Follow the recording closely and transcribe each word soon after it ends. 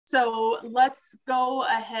So let's go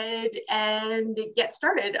ahead and get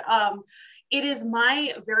started. It is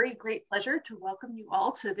my very great pleasure to welcome you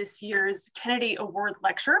all to this year's Kennedy Award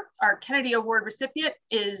Lecture. Our Kennedy Award recipient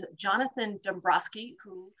is Jonathan Dombrosky,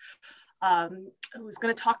 who's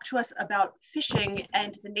going to talk to us about fishing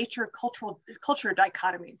and the nature-culture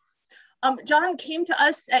dichotomy. John came to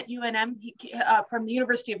us at UNM from the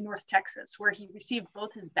University of North Texas, where he received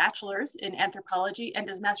both his bachelor's in anthropology and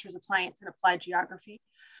his master's of science in applied geography.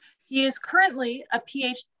 He is currently a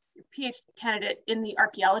PhD candidate in the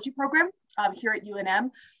archaeology program here at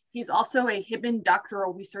UNM. He's also a Hibben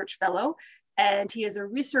Doctoral Research Fellow, and he is a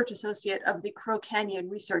research associate of the Crow Canyon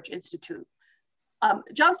Research Institute.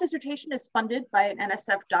 John's dissertation is funded by an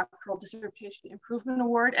NSF Doctoral Dissertation Improvement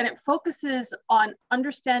Award, and it focuses on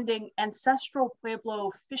understanding ancestral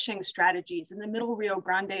Pueblo fishing strategies in the Middle Rio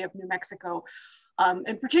Grande of New Mexico,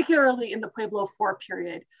 and particularly in the Pueblo IV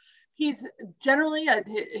period. He's generally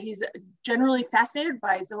fascinated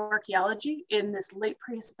by zooarchaeology in this late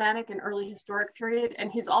preHispanic and early historic period,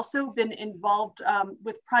 and he's also been involved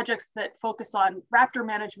with projects that focus on raptor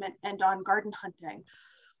management and on garden hunting.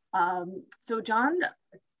 So John,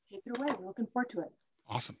 take it away. We're looking forward to it.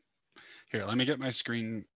 Awesome. Here, let me get my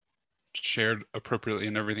screen shared appropriately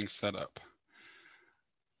and everything set up.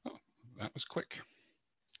 Oh, that was quick.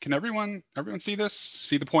 Can everyone see this?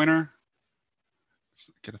 See the pointer?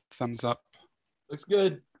 Get a thumbs up. Looks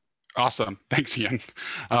good. Awesome. Thanks, Ian.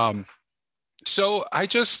 So I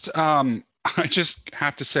just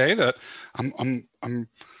have to say that I'm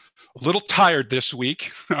a little tired this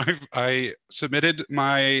week. I submitted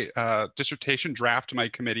my dissertation draft to my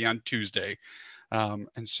committee on Tuesday.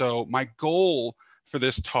 And so my goal for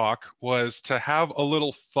this talk was to have a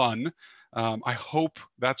little fun. I hope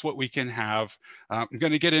that's what we can have. I'm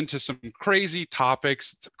going to get into some crazy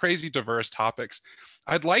topics, crazy diverse topics.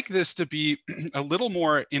 I'd like this to be a little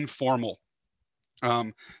more informal.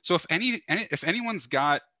 So if anyone's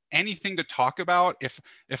got anything to talk about,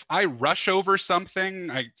 if I rush over something,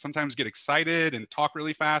 I sometimes get excited and talk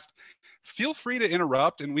really fast, feel free to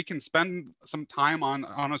interrupt and we can spend some time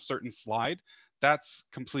on a certain slide. That's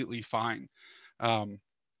completely fine.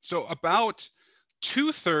 So about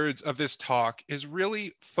 2/3 of this talk is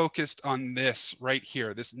really focused on this right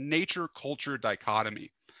here, this nature-culture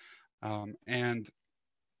dichotomy. And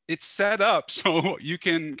it's set up so you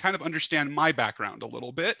can kind of understand my background a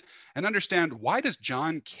little bit and understand, why does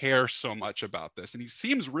John care so much about this? And he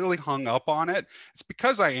seems really hung up on it. It's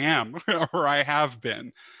because I am, or I have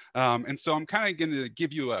been. And so I'm kind of going to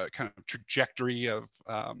give you a kind of trajectory of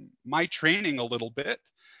my training a little bit.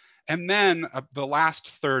 And then the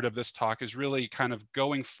last third of this talk is really kind of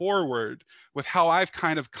going forward with how I've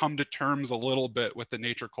kind of come to terms a little bit with the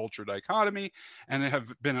nature-culture dichotomy and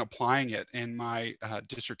have been applying it in my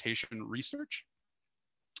dissertation research.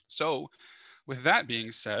 So with that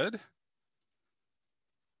being said,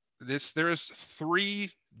 there's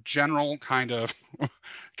three general kind of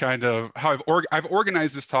how I've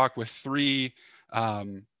organized this talk with three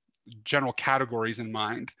general categories in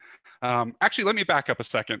mind. Actually, let me back up a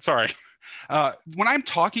second. Sorry. When I'm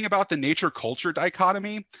talking about the nature-culture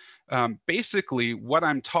dichotomy, basically what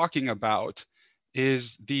I'm talking about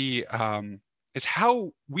is is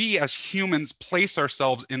how we as humans place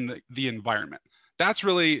ourselves in the environment. That's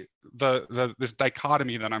really this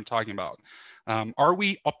dichotomy that I'm talking about. Are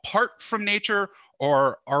we apart from nature,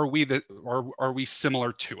 or are we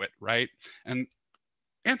similar to it, right? And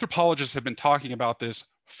anthropologists have been talking about this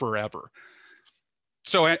forever.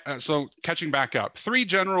 So catching back up, three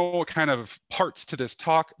general kind of parts to this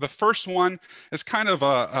talk. The first one is kind of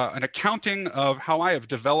an accounting of how I have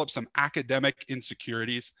developed some academic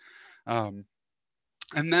insecurities. And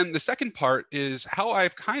then the second part is how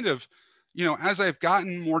I've kind of, as I've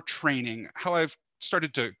gotten more training, how I've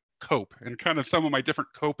started to cope and kind of some of my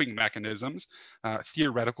different coping mechanisms,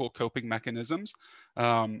 theoretical coping mechanisms,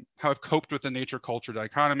 how I've coped with the nature-culture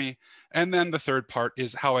dichotomy. And then the third part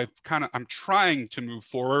is how I'm trying to move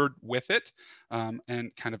forward with it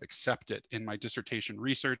and kind of accept it in my dissertation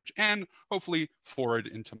research and hopefully forward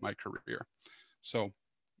into my career. So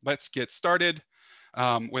let's get started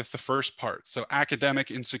with the first part. So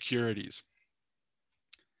academic insecurities.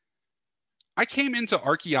 I came into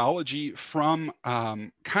archaeology from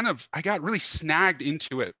I got really snagged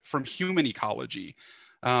into it from human ecology.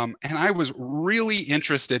 And I was really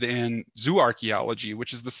interested in zooarchaeology,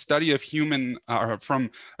 which is the study of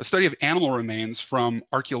a study of animal remains from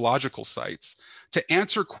archaeological sites to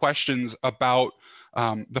answer questions about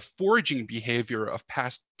the foraging behavior of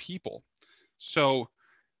past people. So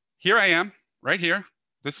here I am, right here.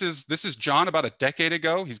 This is John about a decade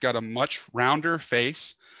ago. He's got a much rounder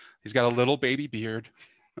face. He's got a little baby beard.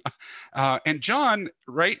 And John,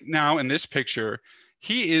 right now in this picture,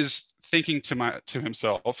 he is thinking to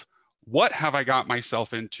himself, what have I got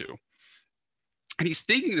myself into? And he's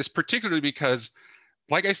thinking this particularly because,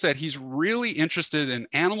 like I said, he's really interested in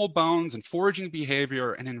animal bones and foraging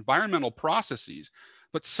behavior and environmental processes,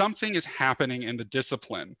 but something is happening in the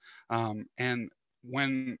discipline. And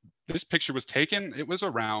when this picture was taken, it was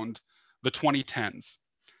around the 2010s.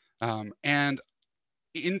 And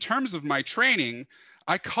in terms of my training,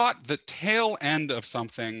 I caught the tail end of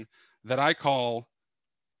something that I call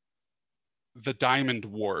the Diamond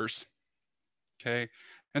Wars. Okay.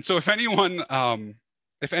 And so if anyone,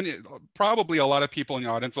 probably a lot of people in the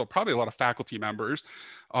audience, or probably a lot of faculty members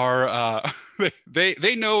are,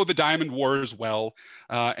 they know the Diamond Wars well,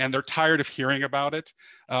 and they're tired of hearing about it.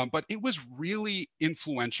 But it was really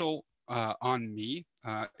influential on me.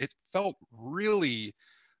 It felt really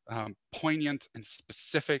poignant and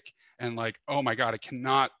specific, and like, oh my God, I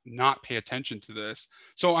cannot not pay attention to this.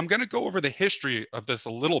 So I'm going to go over the history of this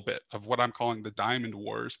a little bit, of what I'm calling the Diamond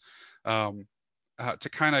Wars, to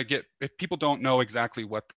kind of get, if people don't know exactly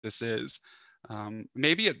what this is,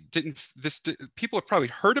 maybe it didn't, people have probably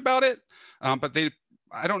heard about it, but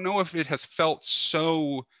I don't know if it has felt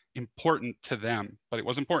so important to them, but it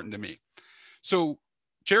was important to me. So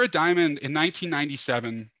Jared Diamond in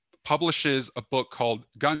 1997 publishes a book called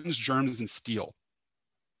Guns, Germs, and Steel.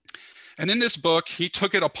 And in this book, he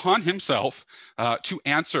took it upon himself to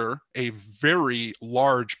answer a very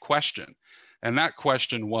large question. And that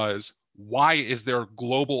question was, why is there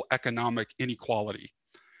global economic inequality?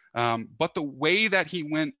 But the way that he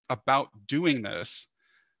went about doing this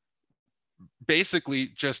basically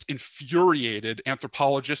just infuriated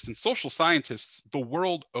anthropologists and social scientists the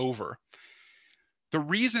world over. The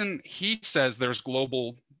reason he says there's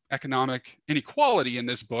global economic inequality in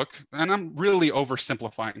this book, and I'm really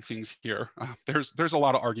oversimplifying things here. There's a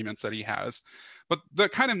lot of arguments that he has, but the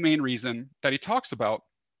kind of main reason that he talks about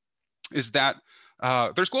is that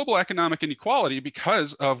there's global economic inequality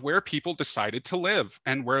because of where people decided to live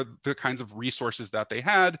and where the kinds of resources that they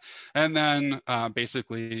had. And then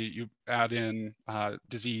basically you add in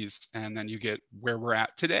disease, and then you get where we're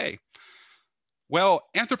at today. Well,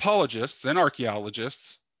 anthropologists and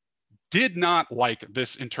archaeologists did not like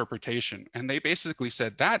this interpretation. And they basically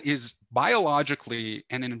said that is biologically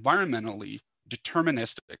and environmentally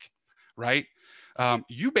deterministic, right?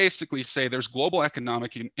 You basically say there's global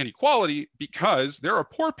economic inequality because there are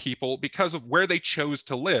poor people because of where they chose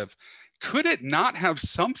to live. Could it not have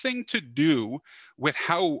something to do with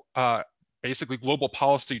how basically global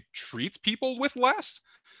policy treats people with less?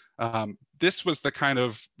 This was the kind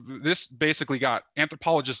of, this basically got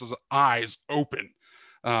anthropologists' eyes open.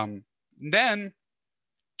 Then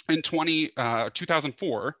in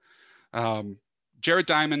 2004, Jared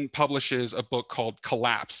Diamond publishes a book called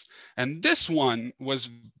Collapse. And this one was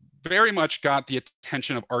very much got the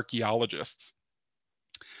attention of archaeologists.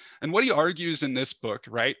 And what he argues in this book,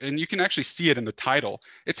 right, and you can actually see it in the title,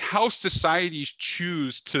 it's how societies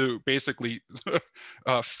choose to basically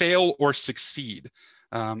fail or succeed.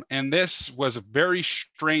 And this was a very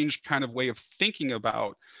strange kind of way of thinking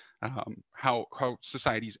about how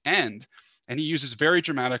societies end. And he uses very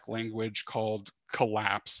dramatic language called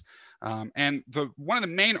collapse. And one of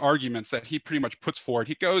the main arguments that he pretty much puts forward,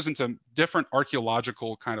 he goes into different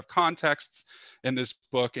archaeological kind of contexts in this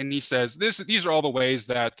book, and he says these are all the ways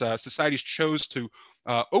that societies chose to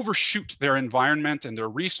overshoot their environment and their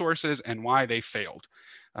resources, and why they failed.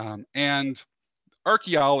 And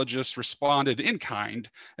archaeologists responded in kind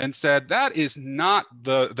and said that is not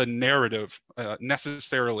the narrative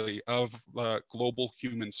necessarily of the global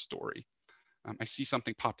human story. I see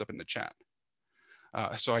something popped up in the chat.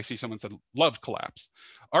 So I see someone said, love collapse.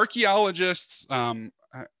 Archaeologists, hold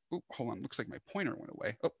on, looks like my pointer went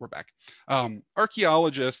away. Oh, we're back.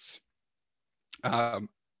 Archaeologists,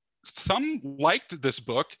 some liked this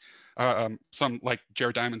book, some like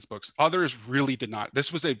Jared Diamond's books, others really did not.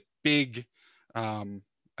 This was a big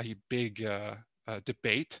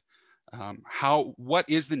debate. What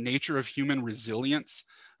is the nature of human resilience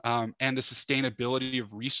and the sustainability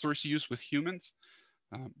of resource use with humans?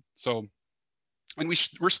 And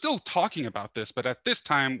we're still talking about this, but at this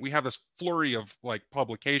time we have this flurry of like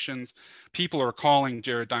publications. People are calling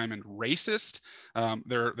Jared Diamond racist.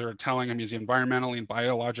 They're telling him he's environmentally and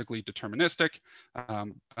biologically deterministic,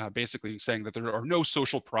 basically saying that there are no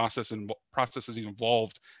social processes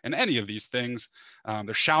involved in any of these things.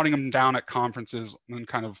 They're shouting him down at conferences and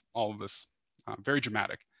kind of all of this, very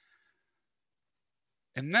dramatic.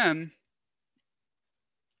 And then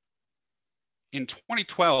in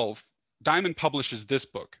 2012, Diamond publishes this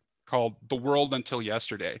book called The World Until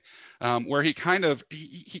Yesterday, where he kind of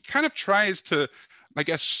tries to, I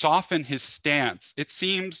guess, soften his stance. It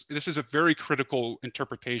seems this is a very critical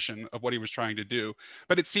interpretation of what he was trying to do,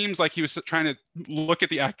 but it seems like he was trying to look at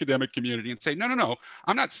the academic community and say, no,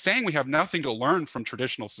 I'm not saying we have nothing to learn from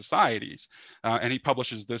traditional societies. And he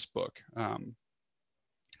publishes this book.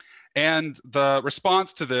 And the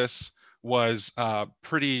response to this was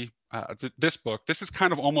this book. This is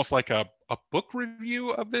kind of almost like a book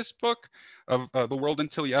review of this book, of The World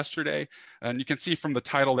Until Yesterday. And you can see from the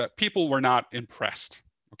title that people were not impressed,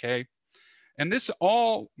 okay? And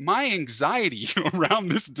my anxiety around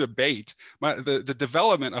this debate, the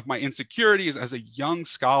development of my insecurities as a young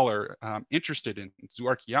scholar interested in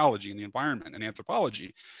zooarchaeology and the environment and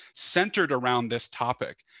anthropology, centered around this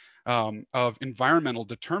topic of environmental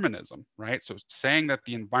determinism, right? So saying that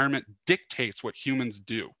the environment dictates what humans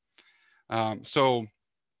do. So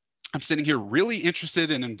I'm sitting here really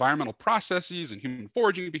interested in environmental processes and human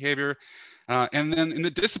foraging behavior. And then in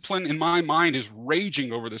the discipline in my mind is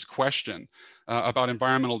raging over this question about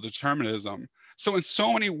environmental determinism. So in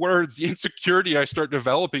so many words, the insecurity I start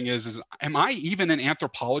developing is am I even an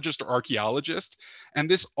anthropologist or archaeologist? And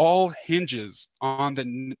this all hinges on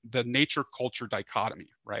the nature culture dichotomy,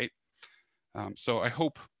 right? So I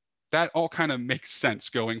hope that all kind of makes sense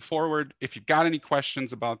going forward. If you've got any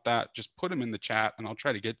questions about that, just put them in the chat and I'll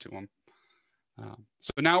try to get to them.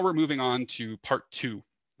 So now we're moving on to part 2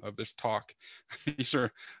 of this talk. These are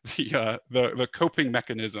the coping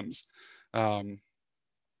mechanisms. And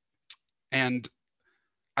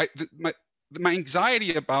my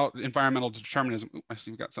anxiety about environmental determinism. Ooh, I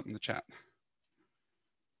see we got something in the chat.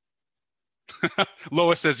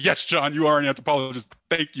 Loa says, yes, John, you are an anthropologist.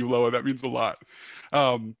 Thank you, Loa. That means a lot.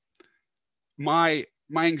 My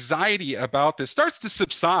anxiety about this starts to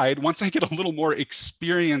subside once I get a little more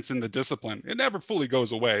experience in the discipline. It never fully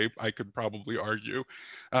goes away, I could probably argue.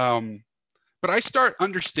 But I start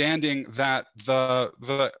understanding that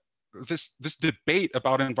this debate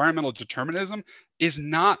about environmental determinism is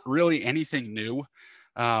not really anything new.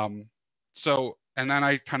 And then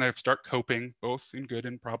I kind of start coping, both in good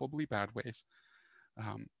and probably bad ways.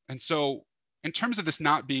 And so in terms of this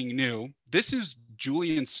not being new, this is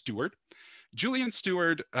Julian Stewart. Julian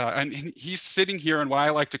Stewart, and he's sitting here in what I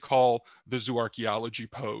like to call the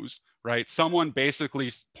zooarchaeology pose, right? Someone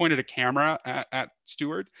basically pointed a camera at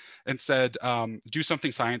Stewart and said, do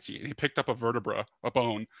something sciencey. And he picked up a vertebra, a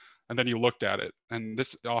bone, and then he looked at it. And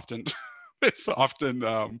this often,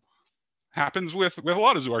 happens with a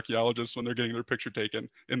lot of zooarchaeologists when they're getting their picture taken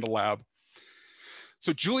in the lab.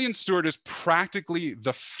 So Julian Stewart is practically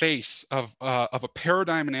the face of a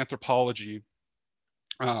paradigm in anthropology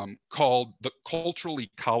called the cultural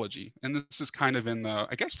ecology. And this is kind of in the,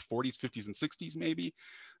 I guess, 40s, 50s, and 60s maybe,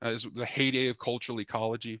 is the heyday of cultural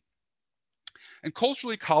ecology. And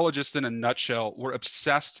cultural ecologists in a nutshell were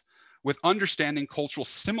obsessed with understanding cultural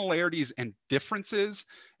similarities and differences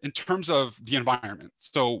in terms of the environment.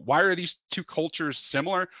 So why are these two cultures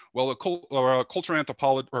similar? Well, a cultural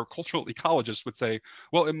anthropologist or cultural ecologist would say,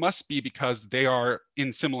 well, it must be because they are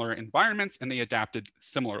in similar environments and they adapted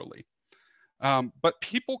similarly. But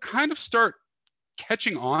people kind of start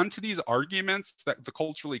catching on to these arguments that the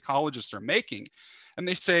cultural ecologists are making. And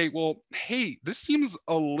they say, well, hey, this seems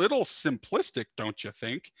a little simplistic, don't you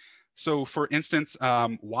think? So for instance,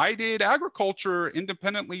 why did agriculture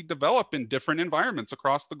independently develop in different environments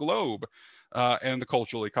across the globe? And the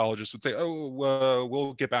cultural ecologists would say, oh,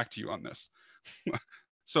 we'll get back to you on this.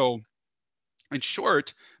 So in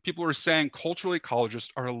short, people are saying cultural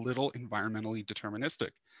ecologists are a little environmentally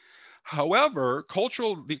deterministic. However,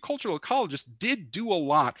 the cultural ecologists did do a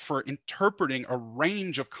lot for interpreting a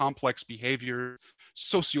range of complex behavior,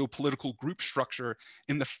 socio-political group structure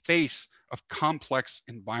in the face of complex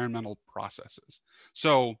environmental processes.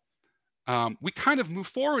 So we kind of move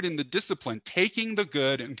forward in the discipline, taking the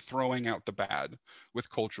good and throwing out the bad with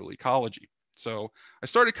cultural ecology. So I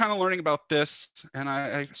started kind of learning about this, and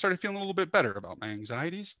I started feeling a little bit better about my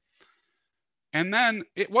anxieties. And then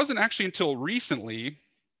it wasn't actually until recently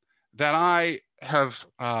that I have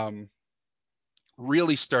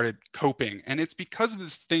really started coping. And it's because of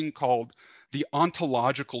this thing called the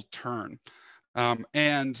ontological turn.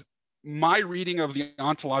 And my reading of the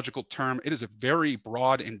ontological term, it is a very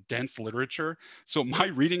broad and dense literature. So my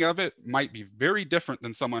reading of it might be very different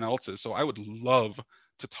than someone else's. So I would love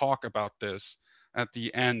to talk about this at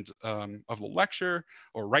the end of the lecture,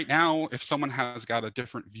 or right now, if someone has got a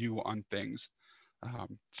different view on things.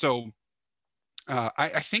 So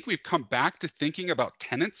I think we've come back to thinking about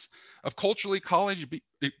tenets of cultural ecology,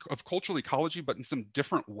 but in some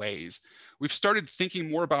different ways. We've started thinking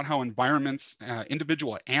more about how environments,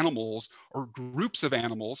 individual animals or groups of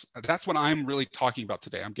animals, that's what I'm really talking about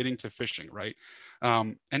today. I'm getting to fishing, right?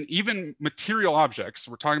 And even material objects,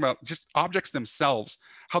 we're talking about just objects themselves,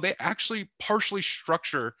 how they actually partially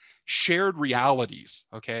structure shared realities,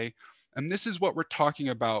 okay? And this is what we're talking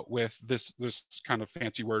about with this kind of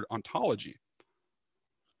fancy word, ontology.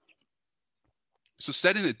 So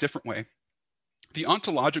said in a different way, the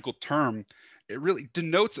ontological term, it really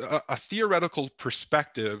denotes a theoretical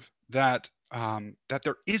perspective that that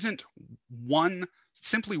there isn't one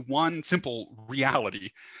simple reality,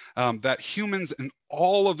 that humans and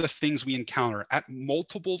all of the things we encounter at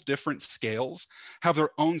multiple different scales have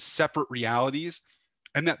their own separate realities,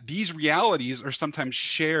 and that these realities are sometimes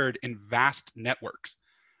shared in vast networks.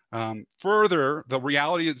 Further, the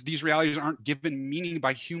reality is these realities aren't given meaning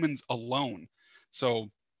by humans alone. So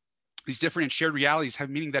these different and shared realities have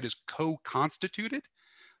meaning that is co-constituted.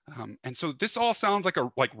 And so this all sounds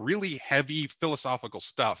like really heavy philosophical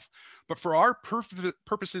stuff. But for our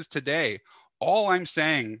purposes today, all I'm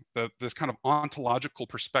saying, this kind of ontological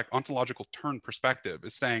turn perspective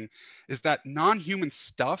is saying is that non-human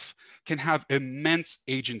stuff can have immense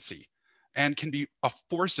agency and can be a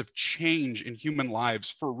force of change in human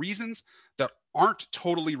lives for reasons that aren't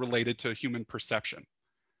totally related to human perception,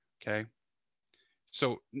 okay?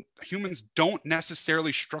 So humans don't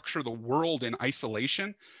necessarily structure the world in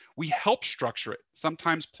isolation. We help structure it,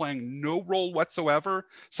 sometimes playing no role whatsoever,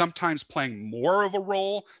 sometimes playing more of a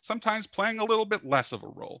role, sometimes playing a little bit less of a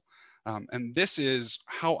role. And this is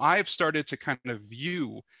how I've started to kind of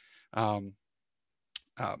view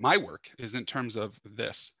my work, is in terms of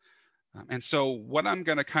this. And so what I'm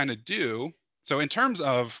going to kind of do, so in terms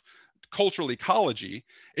of cultural ecology,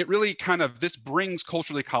 it really kind of, this brings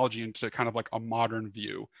cultural ecology into kind of like a modern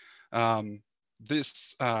view. So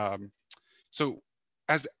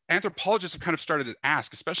as anthropologists have kind of started to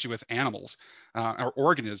ask, especially with animals or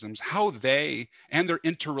organisms, how they and their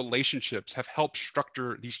interrelationships have helped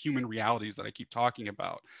structure these human realities that I keep talking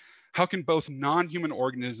about. How can both non-human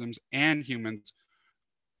organisms and humans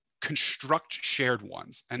construct shared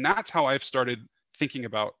ones? And that's how I've started thinking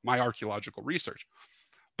about my archaeological research.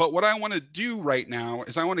 But what I want to do right now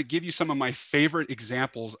is I want to give you some of my favorite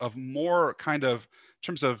examples of more kind of in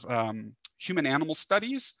terms of human animal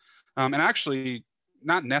studies, and actually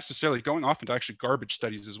not necessarily going off into actually garbage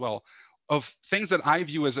studies as well, of things that I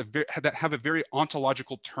view as that have a very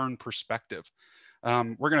ontological turn perspective.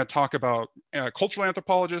 We're going to talk about cultural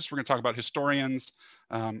anthropologists, we're going to talk about historians,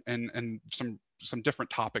 and some different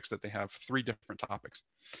topics that they have, 3 different topics.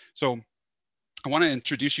 So I want to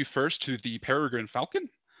introduce you first to the peregrine falcon.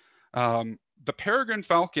 The peregrine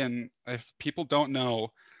falcon, if people don't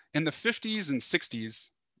know, in the 50s and 60s,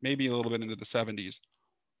 maybe a little bit into the 70s,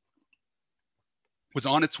 was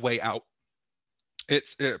on its way out.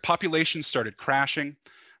 Its population started crashing,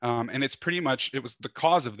 and it's pretty much, it was the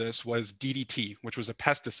cause of this was DDT, which was a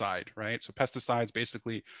pesticide, right? So pesticides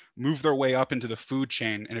basically moved their way up into the food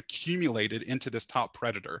chain and accumulated into this top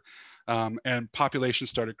predator, and population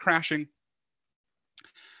started crashing.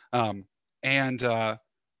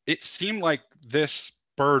 It seemed like this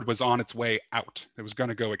bird was on its way out. It was going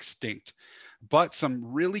to go extinct. But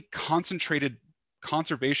some really concentrated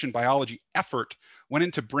conservation biology effort went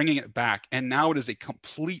into bringing it back. And now it is a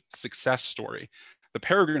complete success story. The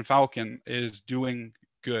peregrine falcon is doing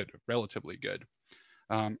good, relatively good.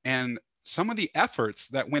 And some of the efforts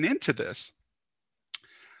that went into this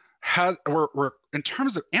were, in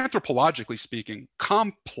terms of anthropologically speaking,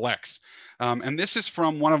 complex. And this is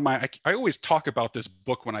from one of my, I always talk about this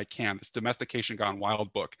book when I can, this Domestication Gone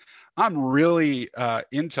Wild book. I'm really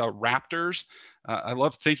into raptors. I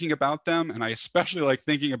love thinking about them, and I especially like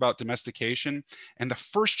thinking about domestication. And the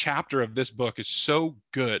first chapter of this book is so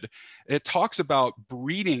good. It talks about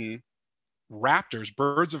breeding raptors,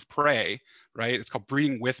 birds of prey, right? It's called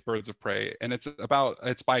Breeding with Birds of Prey. And it's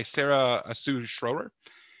by Sarah Sue Schroeder.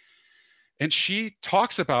 And she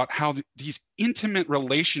talks about how these intimate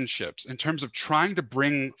relationships in terms of trying to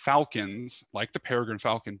bring falcons, like the peregrine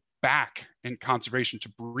falcon, back in conservation to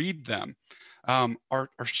breed them, are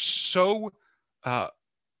so, they're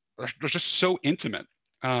just so intimate.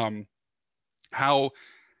 How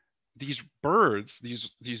these birds,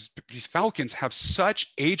 these falcons have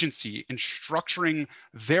such agency in structuring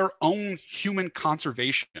their own human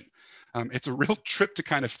conservation. It's a real trip to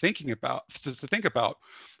kind of think about.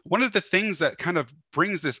 One of the things that kind of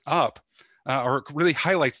brings this up, or really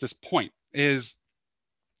highlights this point, is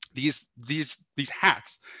these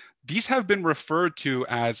hats. These have been referred to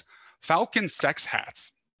as falcon sex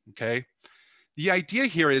hats, okay? The idea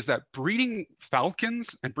here is that breeding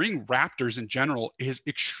falcons and breeding raptors in general is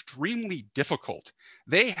extremely difficult.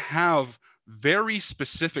 They have very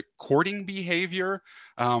specific courting behavior.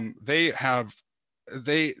 They have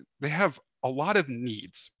a lot of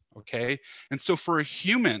needs, okay? And so for a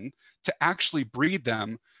human to actually breed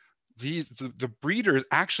them, the breeders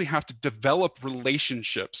actually have to develop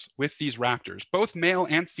relationships with these raptors. Both male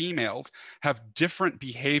and females have different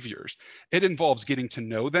behaviors. It involves getting to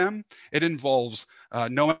know them. It involves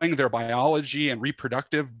knowing their biology and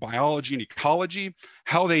reproductive biology and ecology,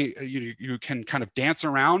 how you can kind of dance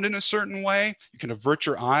around in a certain way. You can avert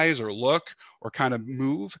your eyes or look or kind of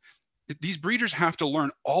move. These breeders have to learn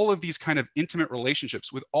all of these kind of intimate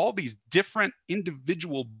relationships with all these different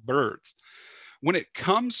individual birds. When it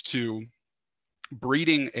comes to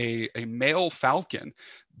breeding a male falcon,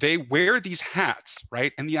 they wear these hats,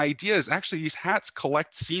 right? And the idea is actually these hats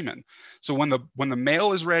collect semen. So when the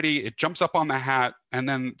male is ready, it jumps up on the hat and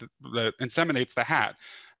then inseminates the hat.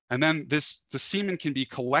 And then the semen can be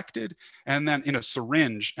collected and then in a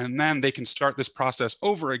syringe, and then they can start this process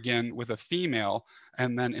over again with a female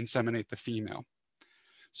and then inseminate the female.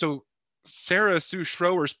 So Sarah Sue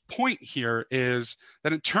Schroer's point here is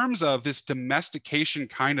that in terms of this domestication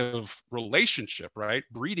kind of relationship, right?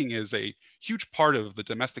 Breeding is a huge part of the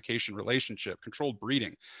domestication relationship, controlled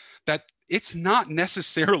breeding, that it's not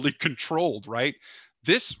necessarily controlled, right?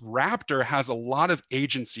 This raptor has a lot of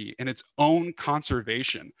agency in its own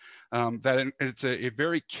conservation, that it's a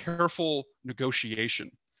very careful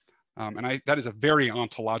negotiation. And that is a very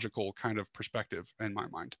ontological kind of perspective in my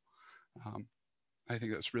mind. I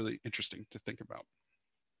think that's really interesting to think about.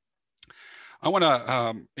 I want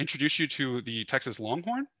to introduce you to the Texas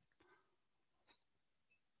longhorn.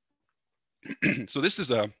 So this is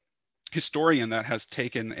a historian that has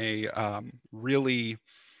taken a really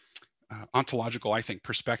ontological, I think,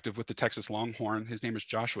 perspective with the Texas longhorn. His name is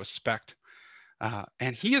Joshua Specht.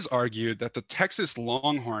 And he has argued that the Texas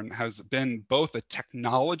longhorn has been both a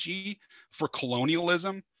technology for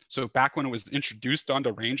colonialism, so back when it was introduced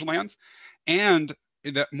onto rangelands, and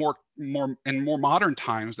that more modern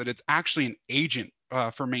times that it's actually an agent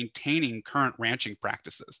for maintaining current ranching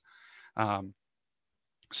practices.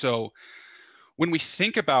 So when we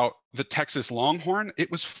think about the Texas longhorn, it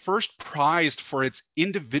was first prized for its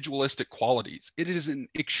individualistic qualities. It is an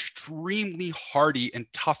extremely hardy and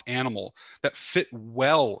tough animal that fit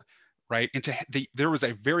well, right, into there was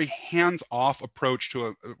a very hands-off approach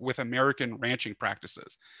to with American ranching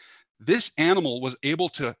practices. This animal was able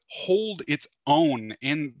to hold its own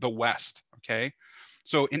in the West, okay?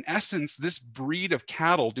 So in essence, this breed of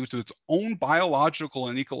cattle, due to its own biological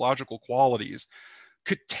and ecological qualities,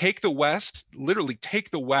 could take the West, literally take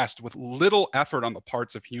the West with little effort on the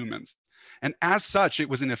parts of humans. And as such, it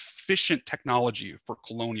was an efficient technology for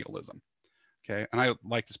colonialism, okay? And I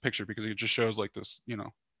like this picture because it just shows like this, you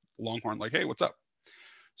know, longhorn, like, hey, what's up?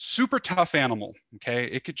 Super tough animal, okay?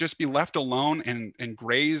 It could just be left alone and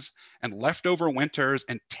graze and left over winters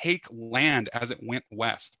and take land as it went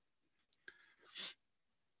west.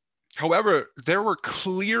 However, there were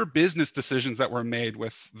clear business decisions that were made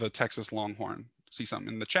with the Texas longhorn. See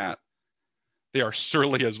something in the chat. They are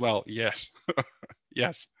surly as well. Yes,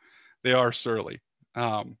 yes, they are surly.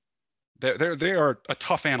 They are a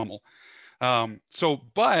tough animal. So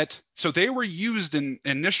they were used in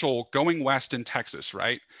initial going west in Texas,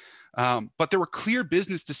 right? But there were clear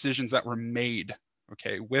business decisions that were made,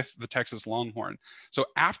 okay, with the Texas longhorn. So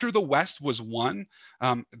after the West was won,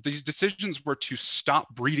 these decisions were to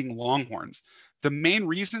stop breeding longhorns. The main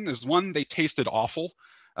reason is, one, they tasted awful.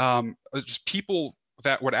 Just people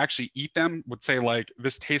that would actually eat them would say, like,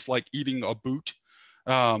 this tastes like eating a boot.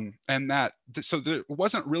 So there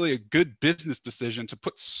wasn't really a good business decision to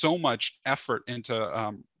put so much effort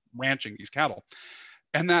into ranching these cattle.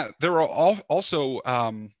 And that there were also,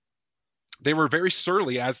 they were very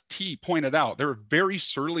surly, as T pointed out. They were very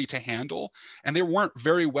surly to handle, and they weren't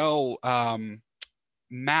very well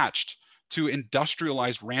matched to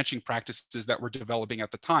industrialized ranching practices that were developing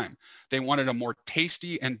at the time. They wanted a more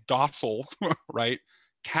tasty and docile, right,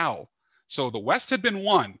 cow. So the West had been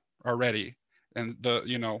won already, and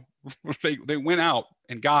they went out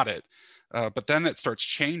and got it, but then it starts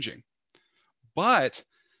changing. But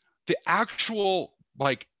the actual,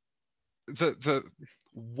 like,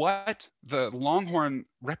 what the longhorn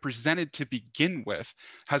represented to begin with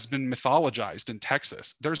has been mythologized in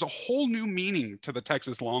Texas. There's a whole new meaning to the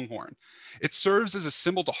Texas longhorn. It serves as a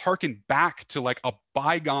symbol to harken back to like a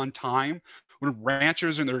bygone time when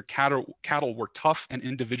ranchers and their cattle were tough and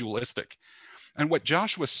individualistic. And what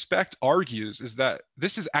Joshua Specht argues is that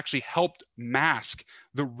this has actually helped mask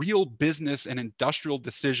the real business and industrial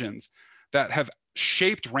decisions that have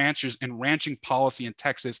shaped ranchers and ranching policy in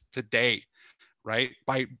Texas today, right?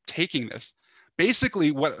 By taking this.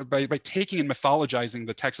 Basically, by taking and mythologizing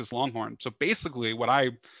the Texas Longhorn. So basically what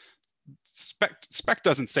Specht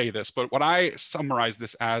doesn't say this, but what I summarize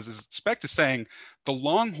this as is Specht is saying the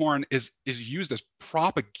Longhorn is used as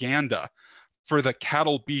propaganda for the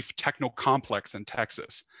cattle beef techno complex in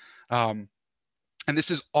Texas. And this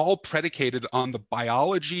is all predicated on the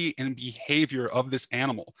biology and behavior of this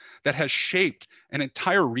animal that has shaped an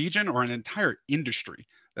entire region or an entire industry.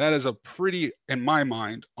 That is a pretty, in my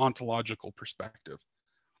mind, ontological perspective.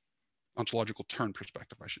 Ontological turn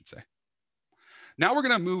perspective, I should say. Now we're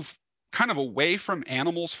going to move kind of away from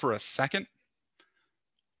animals for a second,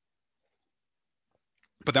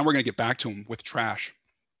 but then we're going to get back to them with trash.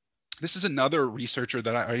 This is another researcher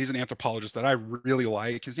that he's an anthropologist that I really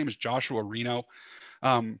like. His name is Joshua Reno.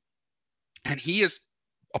 And he has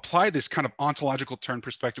applied this kind of ontological turn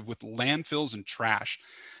perspective with landfills and trash.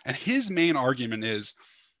 And his main argument is,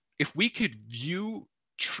 if we could view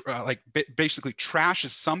basically trash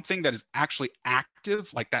as something that is actually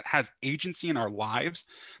active, like that has agency in our lives,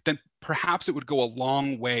 then perhaps it would go a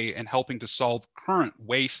long way in helping to solve current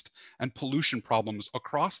waste and pollution problems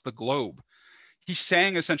across the globe. He's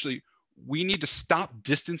saying essentially, we need to stop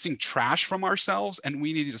distancing trash from ourselves, and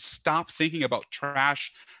we need to stop thinking about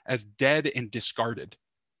trash as dead and discarded,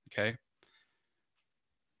 okay?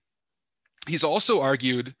 He's also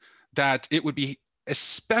argued that it would be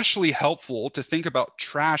especially helpful to think about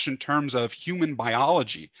trash in terms of human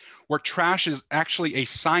biology, where trash is actually a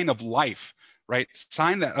sign of life, right?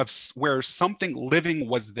 Sign that of where something living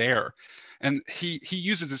was there. And he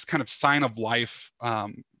uses this kind of sign of life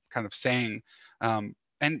kind of saying,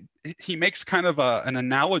 and he makes kind of an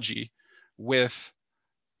analogy with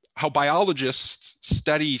how biologists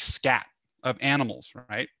study scat of animals,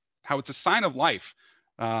 right? How it's a sign of life.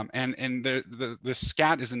 And the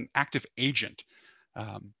scat is an active agent.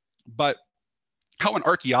 But how an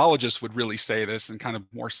archaeologist would really say this in kind of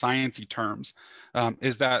more sciencey terms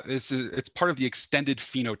is that it's part of the extended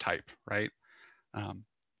phenotype, right?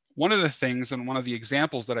 One of the things and one of the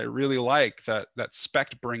examples that I really like that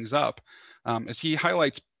Specht brings up is he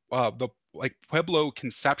highlights the Pueblo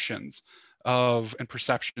conceptions of and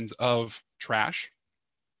perceptions of trash.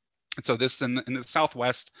 And so this in the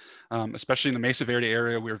Southwest, especially in the Mesa Verde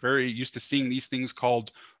area, we're very used to seeing these things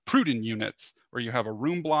called Pruden units, where you have a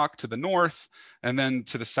room block to the north, and then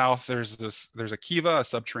to the south there's a kiva, a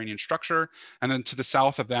subterranean structure, and then to the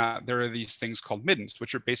south of that there are these things called middens,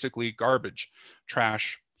 which are basically garbage,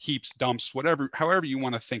 trash, heaps, dumps, however you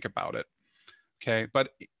want to think about it. Okay,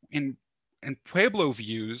 but in Pueblo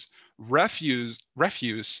views,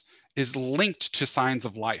 refuse is linked to signs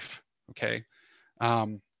of life. Okay.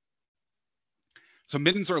 So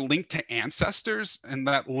middens are linked to ancestors, and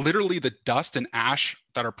that literally the dust and ash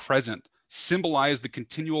that are present symbolize the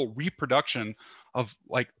continual reproduction of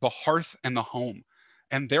like the hearth and the home,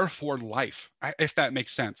 and therefore life, if that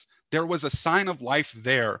makes sense. There was a sign of life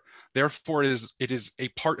there, therefore it is a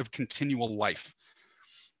part of continual life.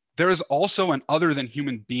 There is also an other than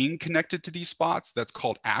human being connected to these spots that's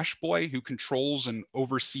called Ash Boy, who controls and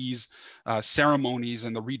oversees ceremonies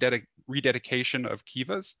and the rededication of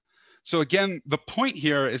kivas. So again, the point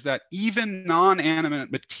here is that even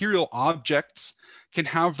non-animate material objects can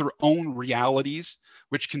have their own realities,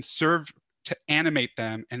 which can serve to animate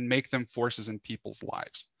them and make them forces in people's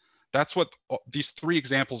lives. That's what these three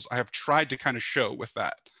examples I have tried to kind of show with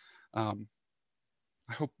that. I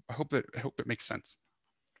hope it makes sense.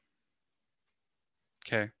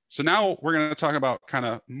 Okay, so now we're going to talk about kind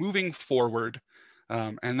of moving forward,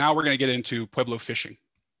 and now we're going to get into Pueblo fishing.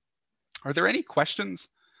 Are there any questions?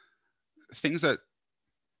 Things that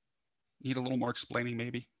need a little more explaining,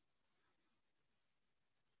 maybe?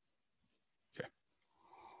 Okay.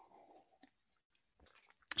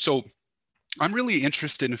 So I'm really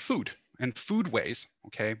interested in food and foodways,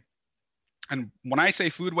 okay? And when I say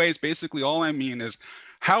foodways, basically all I mean is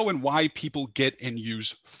how and why people get and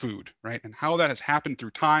use food, right? And how that has happened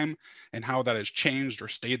through time and how that has changed or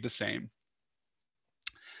stayed the same.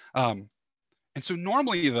 And so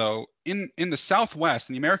normally though, in the Southwest,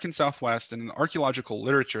 in the American Southwest and in the archaeological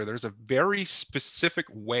literature, there's a very specific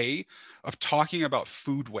way of talking about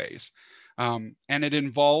foodways. And it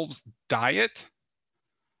involves diet.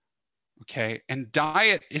 Okay, and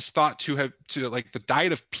diet is thought like the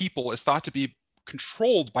diet of people is thought to be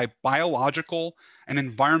controlled by biological and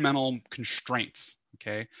environmental constraints.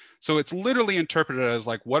 Okay, so it's literally interpreted as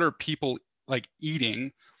like, what are people like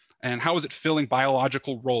eating and how is it filling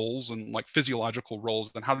biological roles and like physiological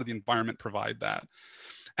roles, and how did the environment provide that?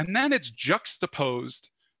 And then it's juxtaposed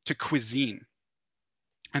to cuisine.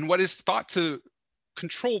 And what is thought to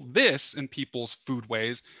control this in people's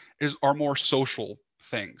foodways are more social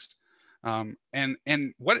things. And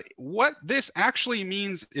what this actually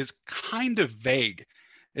means is kind of vague,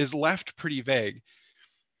 is left pretty vague,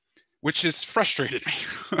 which has frustrated me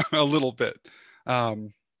a little bit.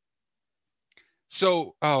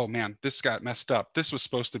 So, oh man, this got messed up. This was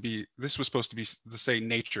supposed to be to say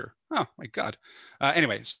nature. Oh my God.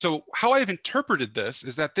 Anyway, so how I've interpreted this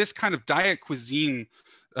is that this kind of diet cuisine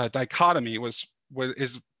dichotomy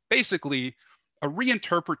is basically a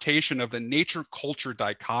reinterpretation of the nature culture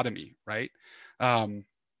dichotomy, right? And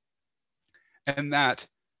that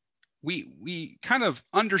we kind of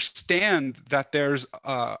understand that there's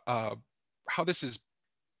how this is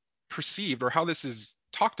perceived, or how this is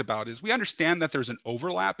talked about, is we understand that there's an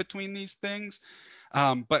overlap between these things,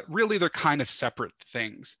 but really they're kind of separate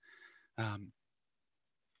things.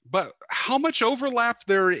 But how much overlap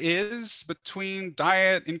there is between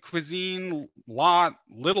diet and cuisine,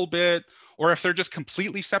 little bit, or if they're just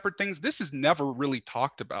completely separate things, this is never really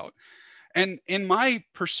talked about. And in my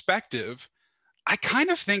perspective, I kind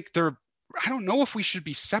of think I don't know if we should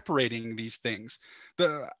be separating these things.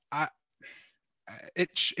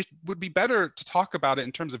 It would be better to talk about it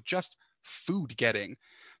in terms of just food getting.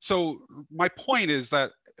 So my point is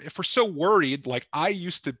that if we're so worried, like I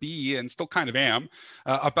used to be and still kind of am,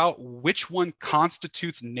 about which one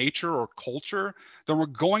constitutes nature or culture, then we're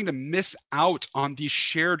going to miss out on these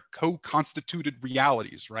shared co-constituted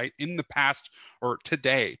realities, right, in the past or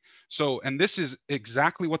today. So, and this is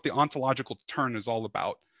exactly what the ontological turn is all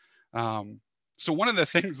about. So one of the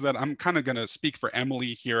things that I'm kind of going to speak for Emily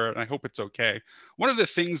here, and I hope it's okay. One of the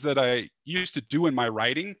things that I used to do in my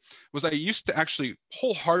writing was I used to actually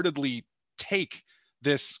wholeheartedly take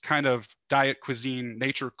this kind of diet, cuisine,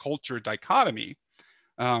 nature, culture dichotomy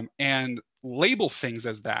and label things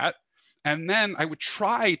as that. And then I would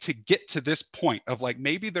try to get to this point of like,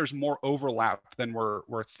 maybe there's more overlap than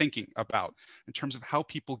we're thinking about in terms of how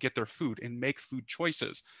people get their food and make food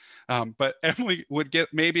choices. But Emily would get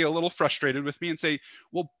maybe a little frustrated with me and say,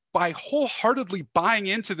 well, by wholeheartedly buying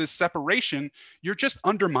into this separation, you're just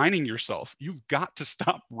undermining yourself. You've got to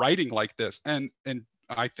stop writing like this. And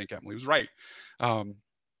I think Emily was right. And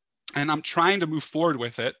I'm trying to move forward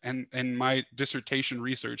with it and my dissertation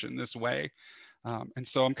research in this way. And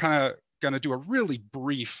so I'm kind of going to do a really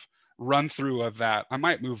brief run through of that. I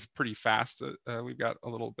might move pretty fast. We've got a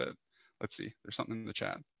little bit. Let's see. There's something in the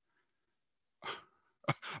chat.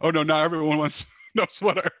 Oh no, not everyone knows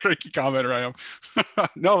what a cranky commenter I am.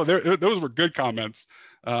 No, those were good comments.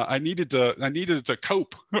 I needed to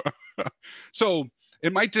cope. So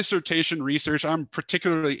in my dissertation research, I'm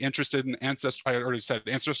particularly interested in I already said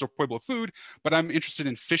Ancestral Pueblo food, but I'm interested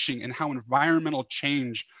in fishing and how environmental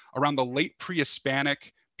change around the late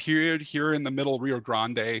pre-Hispanic period here in the Middle Rio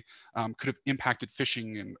Grande could have impacted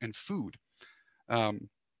fishing and food.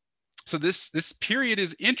 So this period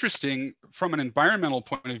is interesting from an environmental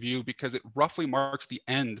point of view because it roughly marks the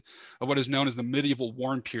end of what is known as the medieval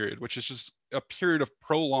warm period, which is just a period of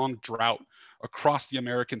prolonged drought across the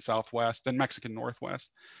American Southwest and Mexican Northwest.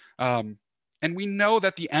 And we know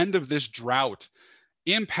that the end of this drought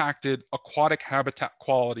impacted aquatic habitat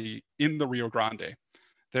quality in the Rio Grande.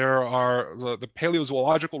 There are the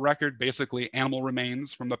paleozoological record, basically animal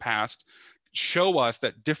remains from the past, show us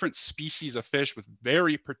that different species of fish with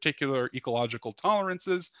very particular ecological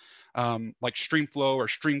tolerances, like stream flow or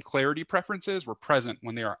stream clarity preferences, were present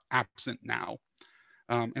when they are absent now.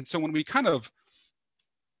 And so when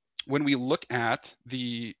we look at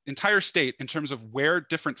the entire state in terms of where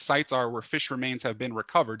different sites are where fish remains have been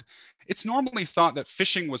recovered, it's normally thought that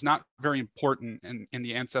fishing was not very important in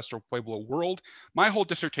the ancestral Pueblo world. My whole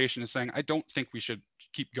dissertation is saying I don't think we should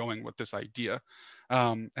keep going with this idea.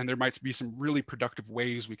 And there might be some really productive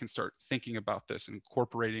ways we can start thinking about this,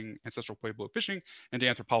 incorporating ancestral Pueblo fishing into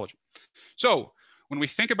anthropology. So when we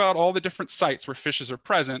think about all the different sites where fishes are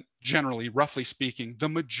present, generally, roughly speaking, the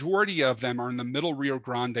majority of them are in the Middle Rio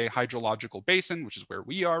Grande hydrological basin, which is where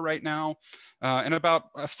we are right now, and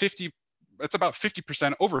about 50%,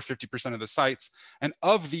 over 50% of the sites. And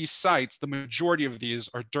of these sites, the majority of these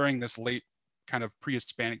are during this late kind of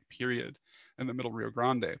pre-Hispanic period in the Middle Rio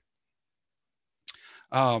Grande.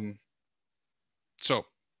 So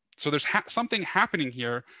there's something happening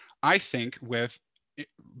here, I think, with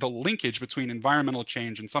the linkage between environmental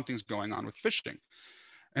change and something's going on with fishing.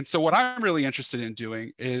 And so what I'm really interested in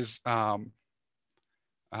doing is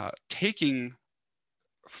taking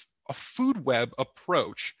a food web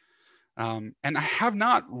approach And I have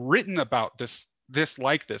not written about this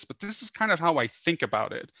like this, but this is kind of how I think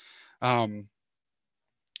about it.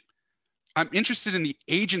 I'm interested in the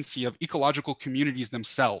agency of ecological communities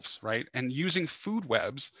themselves, right? And using food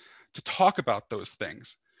webs to talk about those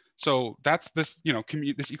things. So that's this,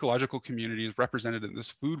 this ecological community is represented in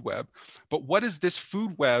this food web. But what is this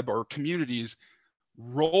food web or community's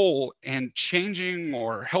role in changing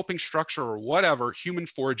or helping structure or whatever human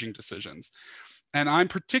foraging decisions? And I'm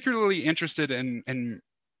particularly interested in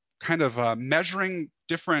kind of measuring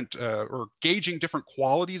different or gauging different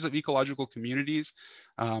qualities of ecological communities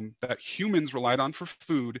that humans relied on for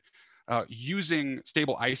food using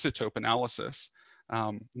stable isotope analysis.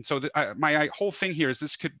 And so my whole thing here is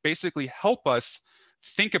this could basically help us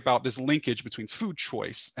think about this linkage between food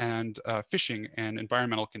choice and fishing and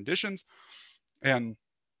environmental conditions. And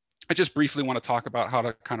I just briefly want to talk about how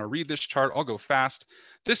to kind of read this chart. I'll go fast.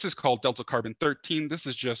 This is called delta carbon 13. This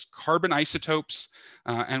is just carbon isotopes.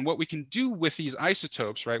 And what we can do with these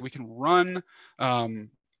isotopes, right? We can run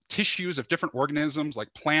tissues of different organisms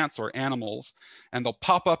like plants or animals, and they'll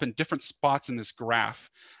pop up in different spots in this graph.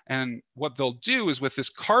 And what they'll do is with this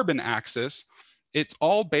carbon axis, it's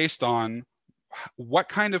all based on what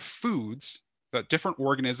kind of foods that different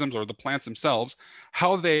organisms or the plants themselves,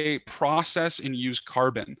 how they process and use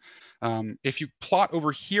carbon. If you plot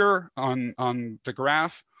over here on the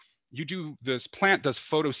graph, this plant does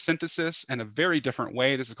photosynthesis in a very different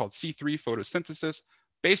way. This is called C3 photosynthesis.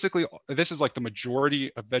 Basically, this is like the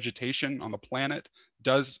majority of vegetation on the planet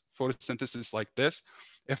does photosynthesis like this.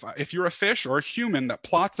 If you're a fish or a human that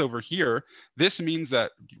plots over here, this means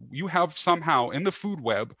that you have somehow in the food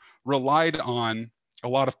web relied on a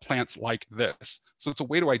lot of plants like this. So it's a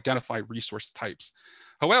way to identify resource types.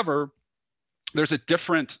 However, there's a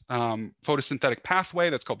different photosynthetic pathway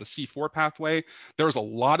that's called the C4 pathway. There's a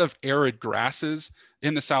lot of arid grasses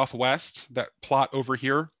in the Southwest that plot over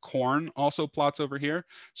here. Corn also plots over here.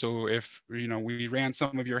 So if we ran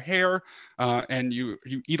some of your hair and you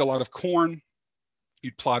eat a lot of corn,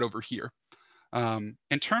 you'd plot over here.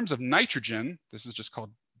 In terms of nitrogen, this is just called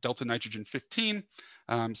delta nitrogen 15.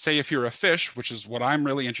 Say if you're a fish, which is what I'm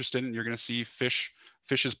really interested in, you're going to see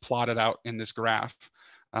fishes plotted out in this graph.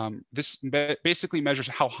 This basically measures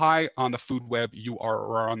how high on the food web you are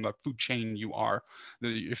or on the food chain you are.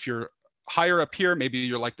 If you're higher up here, maybe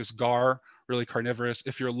you're like this gar, really carnivorous.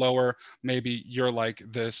 If you're lower, maybe you're like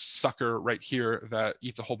this sucker right here that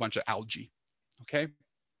eats a whole bunch of algae. Okay.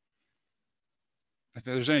 If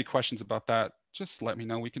there's any questions about that, just let me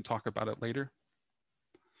know. We can talk about it later.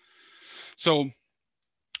 So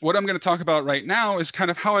what I'm going to talk about right now is kind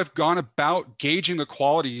of how I've gone about gauging the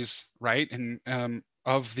qualities, right, and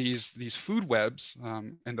of these food webs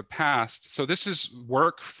in the past. So this is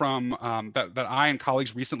work from that I and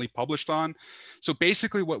colleagues recently published on. So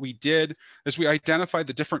basically what we did is we identified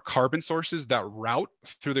the different carbon sources that route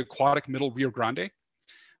through the aquatic Middle Rio Grande.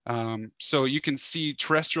 So you can see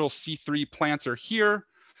terrestrial C3 plants are here.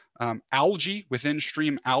 Algae, within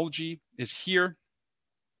stream algae is here.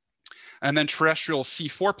 And then terrestrial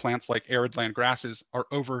C4 plants like arid land grasses are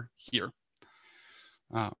over here.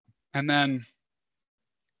 And then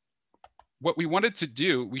what we wanted to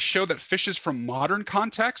do, we show that fishes from modern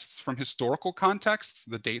contexts, from historical contexts,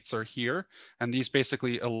 the dates are here, and these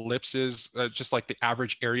basically ellipses, just like the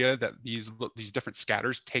average area that these different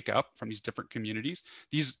scatters take up from these different communities.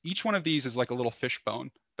 Each one of these is like a little fish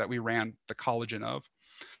bone that we ran the collagen of.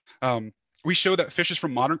 We show that fishes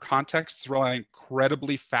from modern contexts rely on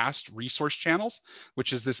incredibly fast resource channels,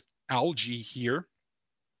 which is this algae here.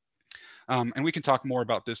 And we can talk more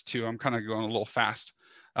about this too. I'm kind of going a little fast.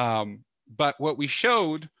 But what we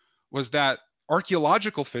showed was that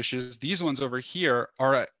archaeological fishes, these ones over here,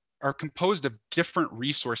 are composed of different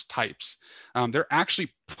resource types. They're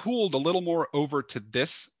actually pooled a little more over to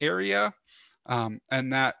this area.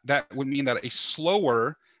 And that would mean that a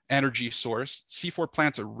slower energy source, C4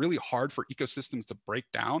 plants are really hard for ecosystems to break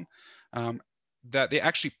down, that they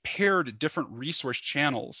actually paired different resource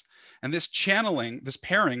channels. And this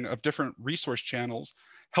pairing of different resource channels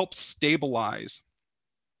helped stabilize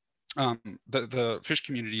the fish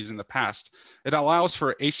communities in the past. It allows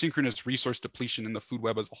for asynchronous resource depletion in the food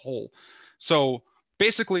web as a whole. So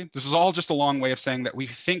basically, this is all just a long way of saying that we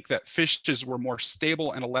think that fishes were more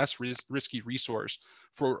stable and a less risky resource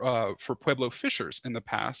for Pueblo fishers in the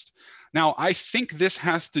past. Now, I think this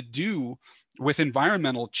has to do with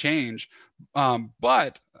environmental change,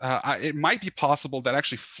 but it might be possible that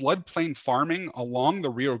actually floodplain farming along the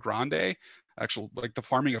Rio Grande, like the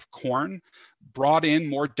farming of corn, brought in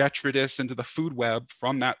more detritus into the food web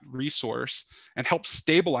from that resource and helped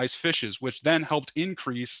stabilize fishes, which then helped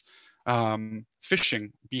increase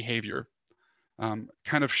fishing behavior,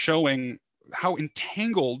 kind of showing how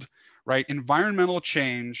entangled, right, environmental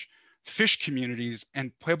change, fish communities,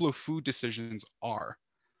 and Pueblo food decisions are.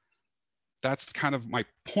 That's kind of my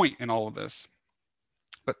point in all of this.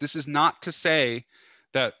 But this is not to say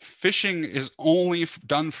that fishing is only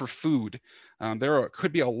done for food.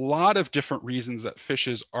 Could be a lot of different reasons that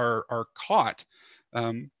fishes are caught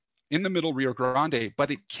in the Middle Rio Grande, but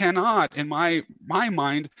it cannot, in my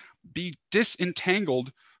mind, be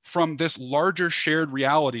disentangled from this larger shared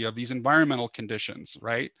reality of these environmental conditions,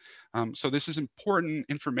 right? So this is important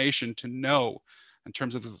information to know in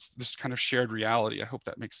terms of this kind of shared reality. I hope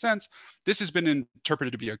that makes sense. This has been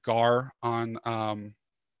interpreted to be a gar on a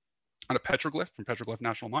petroglyph from Petroglyph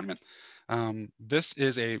National Monument. This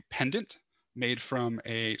is a pendant made from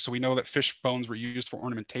so we know that fish bones were used for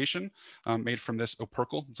ornamentation, made from this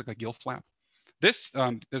opercle. It's like a gill flap. This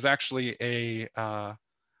is actually a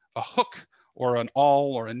hook or an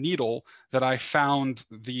awl or a needle that I found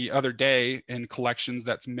the other day in collections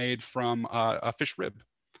that's made from a fish rib.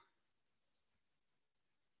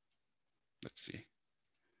 Let's see,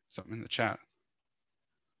 something in the chat.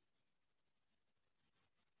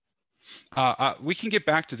 We can get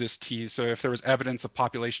back to this T. So if there was evidence of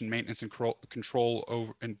population maintenance and control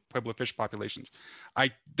over in Pueblo fish populations,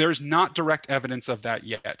 there's not direct evidence of that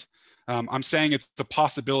yet. I'm saying it's a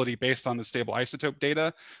possibility based on the stable isotope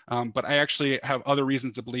data, but I actually have other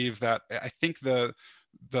reasons to believe that I think the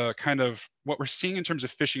kind of what we're seeing in terms of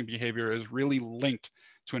fishing behavior is really linked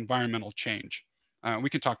to environmental change. We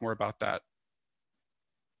can talk more about that.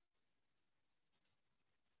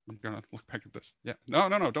 I'm gonna look back at this. Yeah, no,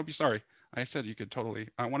 don't be sorry. I said you could totally,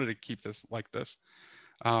 I wanted to keep this like this.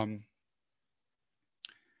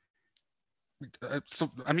 So,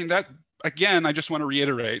 I mean, that, again, I just want to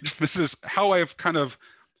reiterate, this is how I've kind of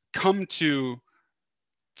come to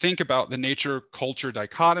think about the nature culture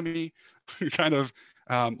dichotomy, kind of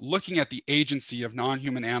looking at the agency of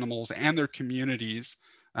non-human animals and their communities,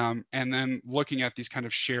 and then looking at these kind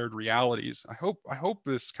of shared realities. I hope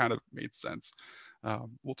this kind of made sense.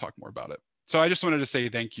 We'll talk more about it. So I just wanted to say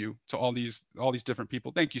thank you to all these different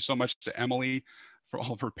people. Thank you so much to Emily for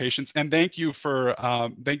all of her patience, and thank you to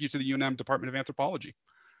the UNM Department of Anthropology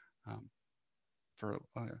for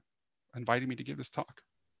inviting me to give this talk.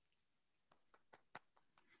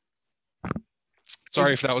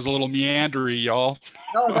 Sorry if that was a little meandery, y'all.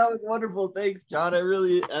 No, that was wonderful. Thanks, John. I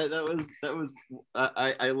really that was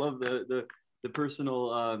I love the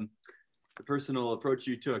personal the personal approach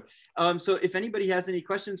you took. So if anybody has any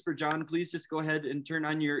questions for John, please just go ahead and turn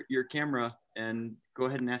on your camera and go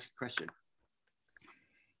ahead and ask a question.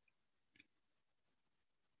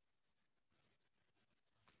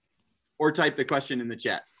 Or type the question in the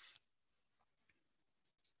chat.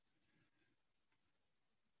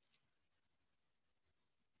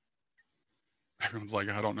 Everyone's like,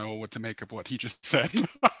 I don't know what to make of what he just said.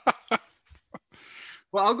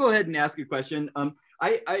 Well, I'll go ahead and ask a question.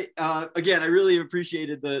 Again, I really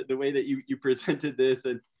appreciated the way that you presented this,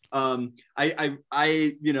 and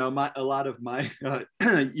you know, a lot of my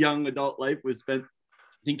young adult life was spent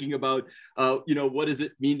thinking about, you know, what does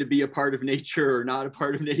it mean to be a part of nature or not a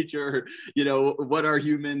part of nature? Or, you know, what are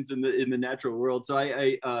humans in the natural world? So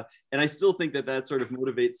and I still think that sort of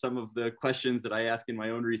motivates some of the questions that I ask in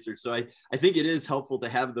my own research. So I think it is helpful to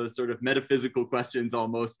have those sort of metaphysical questions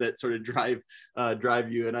almost that sort of drive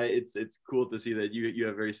you. And it's cool to see that you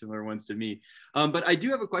have very similar ones to me. But I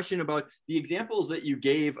do have a question about the examples that you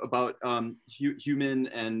gave about human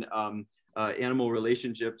and animal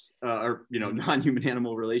relationships, or, you know, non-human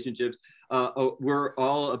animal relationships, were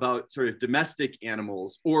all about sort of domestic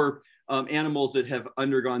animals or animals that have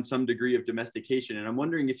undergone some degree of domestication. And I'm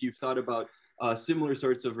wondering if you've thought about similar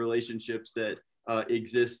sorts of relationships that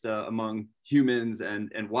exist among humans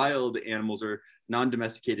and wild animals or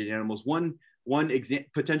non-domesticated animals. One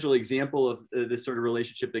potential example of this sort of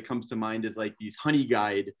relationship that comes to mind is like these honey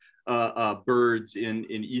guide birds in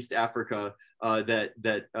East Africa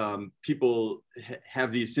that people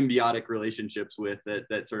have these symbiotic relationships with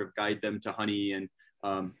that sort of guide them to honey,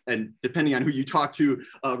 and depending on who you talk to,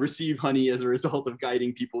 receive honey as a result of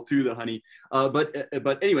guiding people to the honey.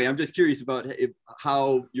 But anyway, I'm just curious about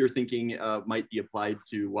how your thinking might be applied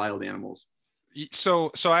to wild animals.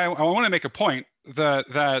 So I want to make a point that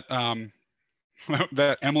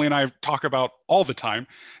that Emily and I talk about all the time,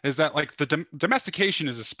 is that like the domestication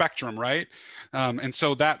is a spectrum, right? And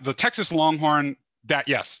so that the Texas Longhorn, that,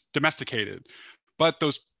 yes, domesticated, but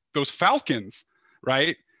those falcons,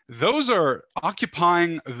 right? Those are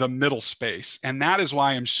occupying the middle space. And that is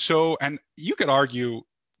why I'm so, and you could argue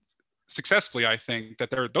successfully, I think,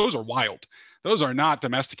 that those are wild. Those are not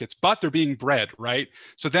domesticates, but they're being bred, right?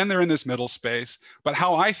 So then they're in this middle space. But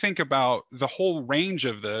how I think about the whole range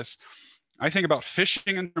of this, I think about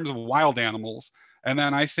fishing in terms of wild animals. And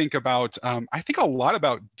then I think about, I think a lot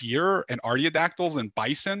about deer and artiodactyls and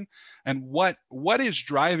bison, and what is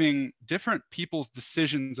driving different people's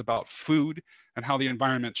decisions about food and how the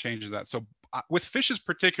environment changes that. So with fishes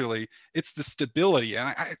particularly, it's the stability,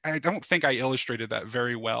 and I don't think I illustrated that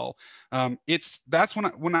very well. That's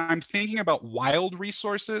when I'm thinking about wild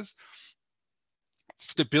resources,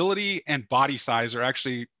 stability and body size are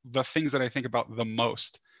actually the things that I think about the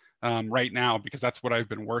most right now, because that's what I've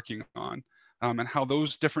been working on, and how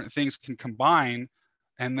those different things can combine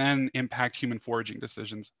and then impact human foraging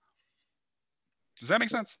decisions. Does that make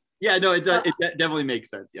sense? Yeah, no, it does. It definitely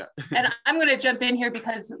makes sense. Yeah. And I'm going to jump in here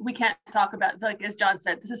because we can't talk about, like, as John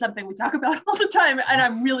said, this is something we talk about all the time.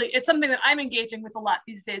 And it's something that I'm engaging with a lot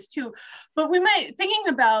these days too. But thinking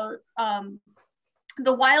about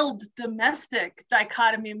the wild domestic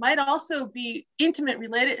dichotomy might also be intimately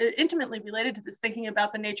related to this, thinking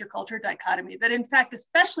about the nature culture dichotomy, that in fact,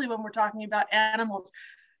 especially when we're talking about animals,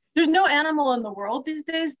 there's no animal in the world these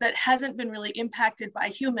days that hasn't been really impacted by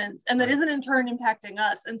humans, and that isn't in turn impacting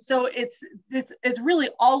us. And so it's really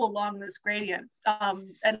all along this gradient.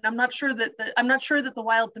 And I'm not sure that the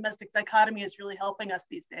wild domestic dichotomy is really helping us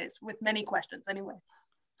these days with many questions anyway.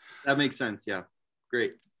 That makes sense. Yeah,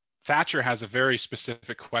 great. Thatcher has a very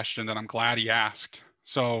specific question that I'm glad he asked.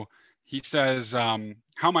 So he says,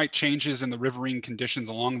 how might changes in the riverine conditions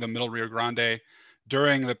along the Middle Rio Grande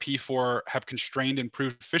during the P4 have constrained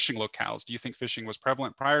improved fishing locales? Do you think fishing was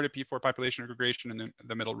prevalent prior to P4 population aggregation in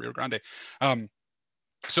the Middle Rio Grande?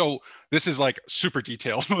 So this is like super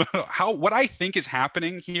detailed. What I think is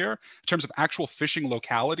happening here in terms of actual fishing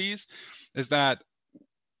localities is that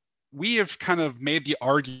we have kind of made the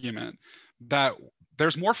argument that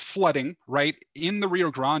there's more flooding, right, in the Rio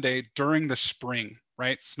Grande during the spring,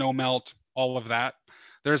 right? Snow melt, all of that.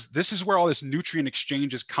 This is where all this nutrient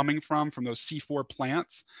exchange is coming from those C4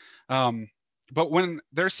 plants. But when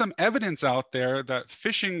there's some evidence out there that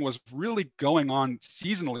fishing was really going on,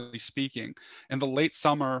 seasonally speaking, in the late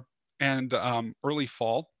summer and early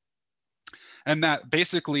fall, and that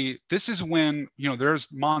basically this is when,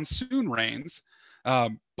 there's monsoon rains,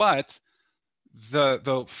 but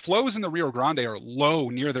the flows in the Rio Grande are low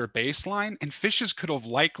near their baseline, and fishes could have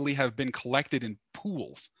likely have been collected in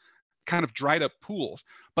pools, kind of dried up pools.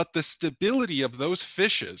 But the stability of those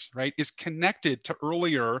fishes, right, is connected to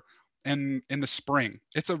earlier in the spring.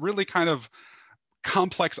 It's a really kind of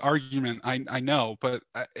complex argument, I know, but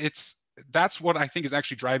that's what I think is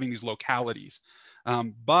actually driving these localities.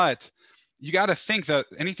 But you got to think that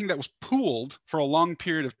anything that was pooled for a long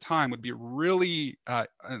period of time would be really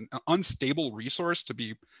an unstable resource to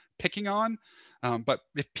be picking on. But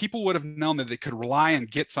if people would have known that they could rely and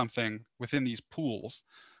get something within these pools,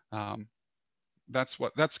 that's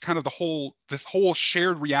kind of this whole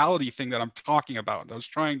shared reality thing that I'm talking about, that I was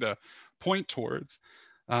trying to point towards.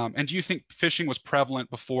 And do you think fishing was prevalent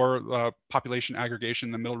before population aggregation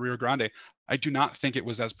in the Middle Rio Grande? I do not think it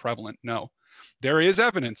was as prevalent, no. There is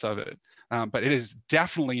evidence of it, but it is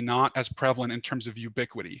definitely not as prevalent in terms of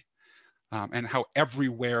ubiquity, and how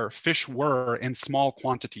everywhere fish were in small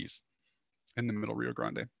quantities in the Middle Rio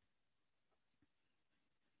Grande.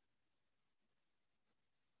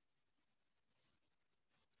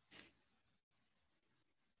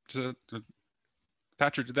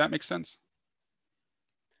 Thatcher, did that make sense?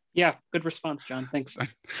 Yeah, good response, John. Thanks.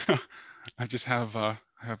 I just I've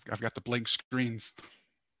got the blank screens.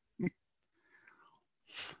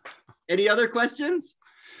 Any other questions?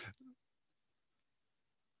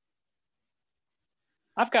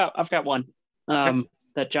 I've got one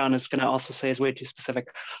that John is going to also say is way too specific.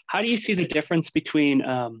 How do you see the difference between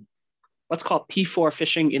let's call it P4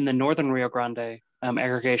 fishing in the northern Rio Grande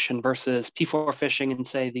aggregation versus P4 fishing in,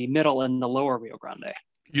 say, the middle and the lower Rio Grande?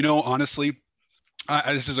 Honestly,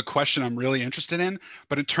 this is a question I'm really interested in,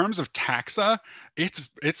 but in terms of taxa, it's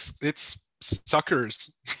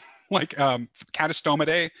suckers like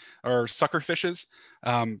𝗏𝗏𝗏𝗏𝗏𝗏𝗏𝗏𝗏𝗏𝗏𝗏𝗏 or sucker fishes.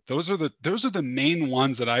 Those are the main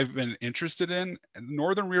ones that I've been interested in.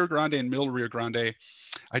 Northern Rio Grande and Middle Rio Grande,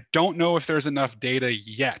 I don't know if there's enough data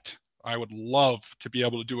yet. I would love to be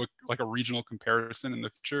able to do a regional comparison in the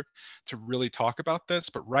future to really talk about this.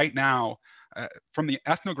 But right now, from the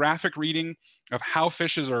ethnographic reading of how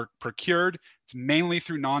fishes are procured, it's mainly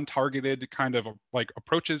through non-targeted kind of like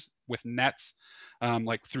approaches with nets,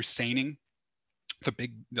 like through seining, the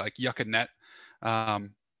big like yucca net.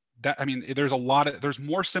 There's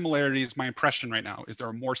more similarities. My impression right now is there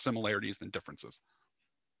are more similarities than differences.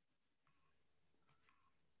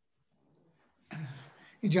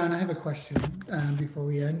 Hey, John, I have a question before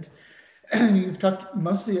we end. You've talked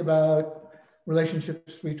mostly about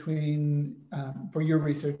relationships between, for your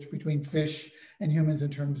research, between fish and humans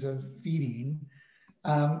in terms of feeding.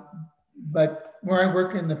 But where I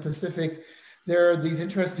work in the Pacific, there are these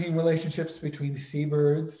interesting relationships between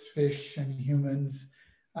seabirds, fish, and humans.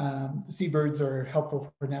 Seabirds are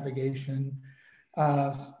helpful for navigation.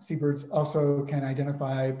 Seabirds also can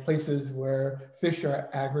identify places where fish are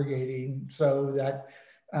aggregating so that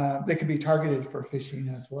they can be targeted for fishing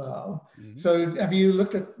as well. Mm-hmm. So have you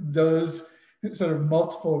looked at those sort of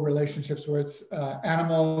multiple relationships where it's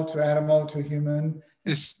animal to human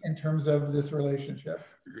in terms of this relationship?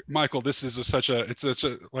 Michael, this is such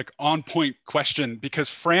a like on point question, because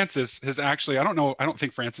Frances has actually, I don't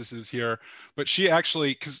think Frances is here, but she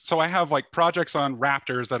actually, so I have like projects on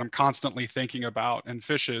raptors that I'm constantly thinking about and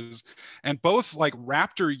fishes, and both like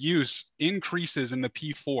raptor use increases in the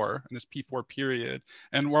P4, in this P4 period.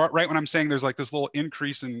 And right when I'm saying there's like this little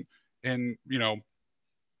increase in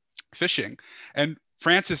fishing, and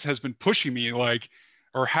Frances has been pushing me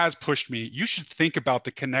has pushed me, you should think about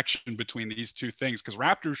the connection between these two things, because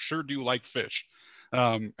raptors sure do like fish.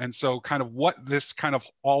 And so kind of what this kind of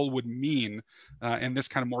all would mean in this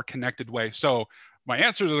kind of more connected way. So my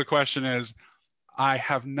answer to the question is, I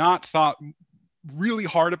have not thought really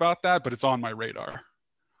hard about that, but it's on my radar.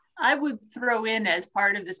 I would throw in as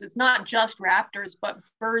part of this, it's not just raptors, but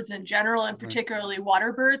birds in general, and particularly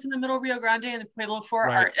water birds in the Middle Rio Grande and the Pueblo IV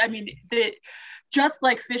are, I mean, just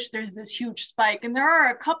like fish, there's this huge spike. And there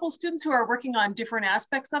are a couple students who are working on different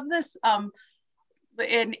aspects of this.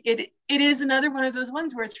 And it is another one of those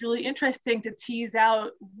ones where it's really interesting to tease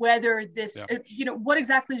out whether this, what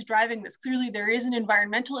exactly is driving this. Clearly, there is an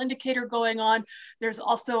environmental indicator going on. There's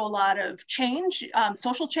also a lot of change,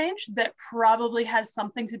 social change, that probably has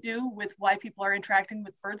something to do with why people are interacting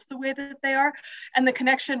with birds the way that they are. And the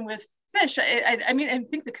connection with fish, I mean, I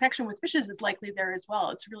think the connection with fishes is likely there as well.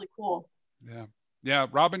 It's really cool. Yeah. Yeah,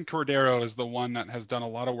 Robin Cordero is the one that has done a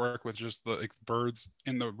lot of work with just the birds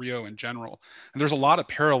in the Rio in general. And there's a lot of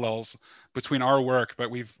parallels between our work,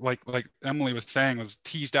 but we've, like Emily was saying, was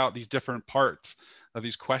teased out these different parts of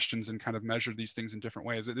these questions and kind of measured these things in different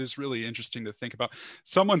ways. It is really interesting to think about.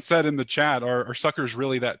 Someone said in the chat, are suckers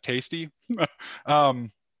really that tasty?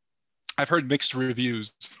 I've heard mixed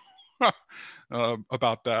reviews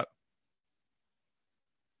about that.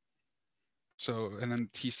 So, and then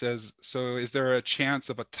T says, so is there a chance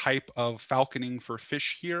of a type of falconing for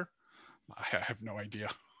fish here? I have no idea.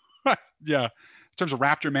 Yeah, in terms of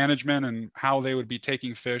raptor management and how they would be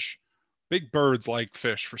taking fish, big birds like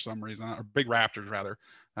fish for some reason, or big raptors rather,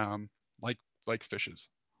 like fishes.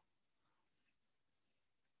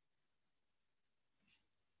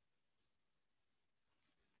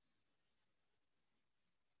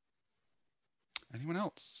 Anyone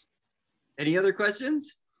else? Any other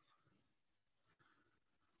questions?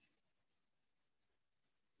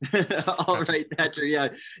 All right, Thatcher. Yeah,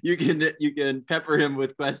 you can pepper him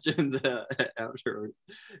with questions afterwards.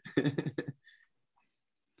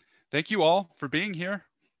 Thank you all for being here.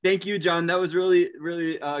 Thank you, John. That was really,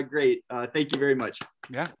 really great. Thank you very much.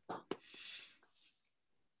 Yeah.